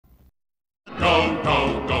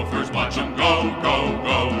go, Gophers, watch 'em go, go,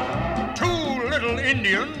 go. Two little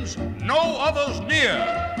Indians, no others near.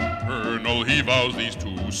 Colonel, he vows these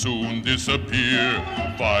two soon disappear.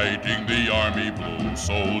 Fighting the army blue,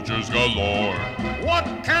 soldiers galore. What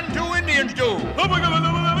can two Indians do? Go,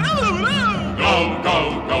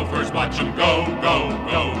 go, Gophers, watch 'em go, go,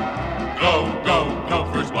 go. Go, go,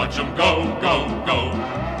 Gophers, watch 'em go, go, go.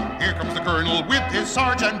 Here comes the colonel with his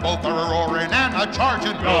sergeant, both are a-roaring and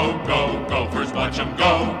a-charging. Go, go, Gophers, watch 'em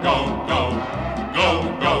go, go, go. Go,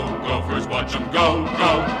 go, Gophers, watch 'em go,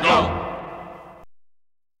 go, go.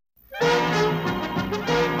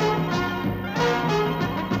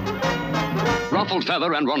 Ruffled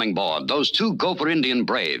Feather and Running Board, those two Gopher Indian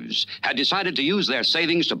braves, had decided to use their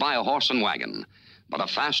savings to buy a horse and wagon. But a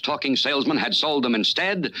fast-talking salesman had sold them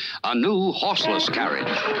instead a new horseless carriage.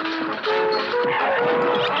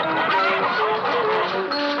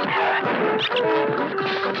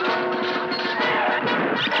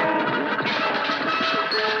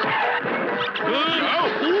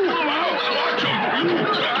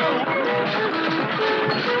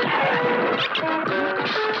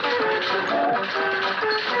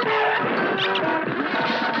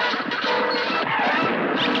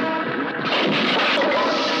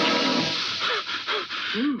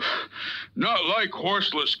 Not like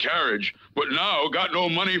horseless carriage, but now got no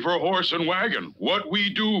money for horse and wagon. What we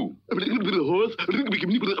do?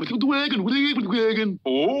 Wagon.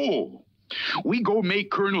 Oh, we go make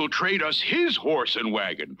Colonel trade us his horse and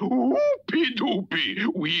wagon. Oopie doopie,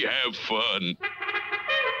 we have fun.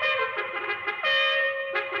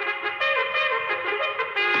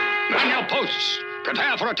 On your posts,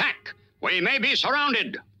 prepare for attack. We may be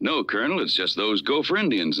surrounded. No, Colonel, it's just those Gopher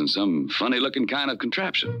Indians and some funny-looking kind of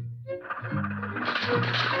contraption.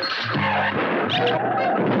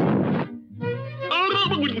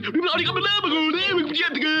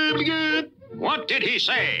 What did he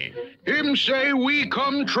say? Him say we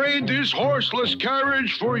come trade this horseless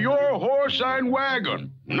carriage for your horse and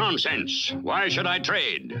wagon. Nonsense. Why should I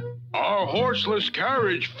trade? Our horseless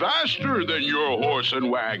carriage faster than your horse and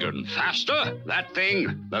wagon. Faster? That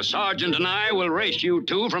thing? The sergeant and I will race you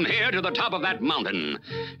two from here to the top of that mountain.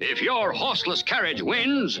 If your horseless carriage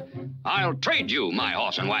wins, I'll trade you my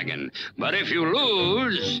horse and wagon. But if you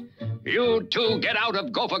lose, you two get out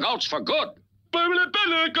of Gopher Gulch for good.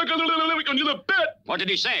 What did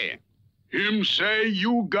he say? Him say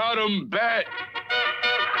you got 'em bet.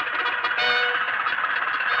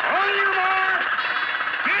 On your mark!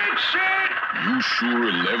 Get set! You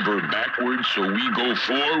sure lever backwards so we go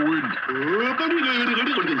forward?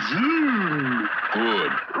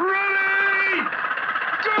 Good. Ready!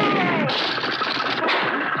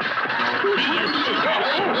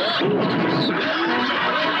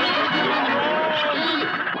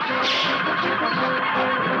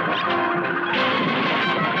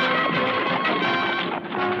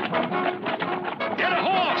 Get a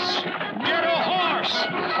horse! Get a horse!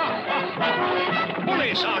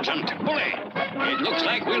 Bully, Sergeant, bully. It looks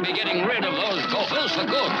like we'll be getting rid of those Gophers for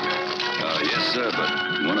good. Yes, sir, but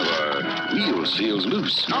one of our wheels feels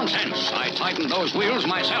loose. Nonsense. I tightened those wheels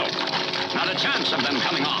myself. Not a chance of them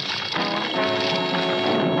coming off.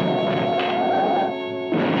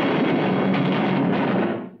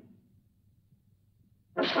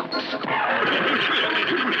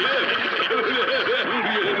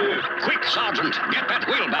 Quick, Sergeant, get that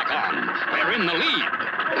wheel back on. We're in the lead.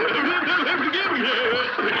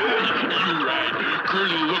 You right.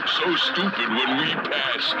 Colonel looks so stupid when we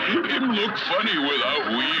pass. Him look funny without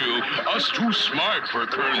wheel. Us too smart for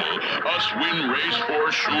Colonel. Us win race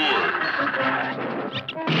for sure.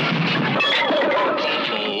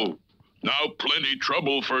 Uh-oh. Now plenty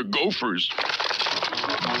trouble for Gophers.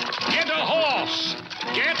 Get a horse!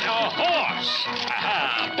 Get a horse!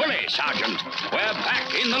 Aha! Bully, Sergeant. We're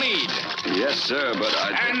back in the lead. Yes, sir, but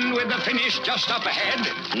And with the finish just up ahead,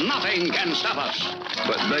 nothing can stop us.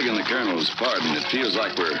 But begging the Colonel's pardon, it feels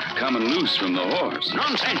like we're coming loose from the horse.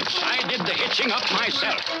 Nonsense. I did the hitching up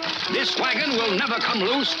myself. This wagon will never come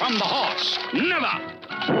loose from the horse. Never.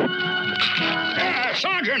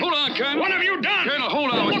 Sergeant! Hold on, Colonel. What have you done? Colonel,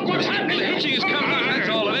 hold on. Look what's happening. The hitching is coming out, that's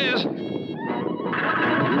all it is.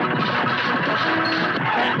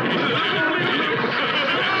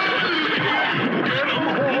 Get 'em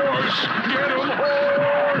horse! Get 'em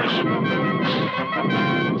horse!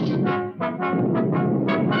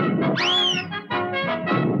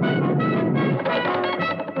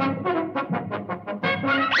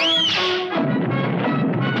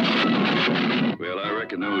 Well, I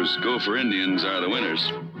reckon those Gopher Indians are the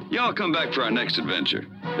winners. Y'all come back for our next adventure.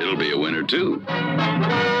 It'll be a winner, too.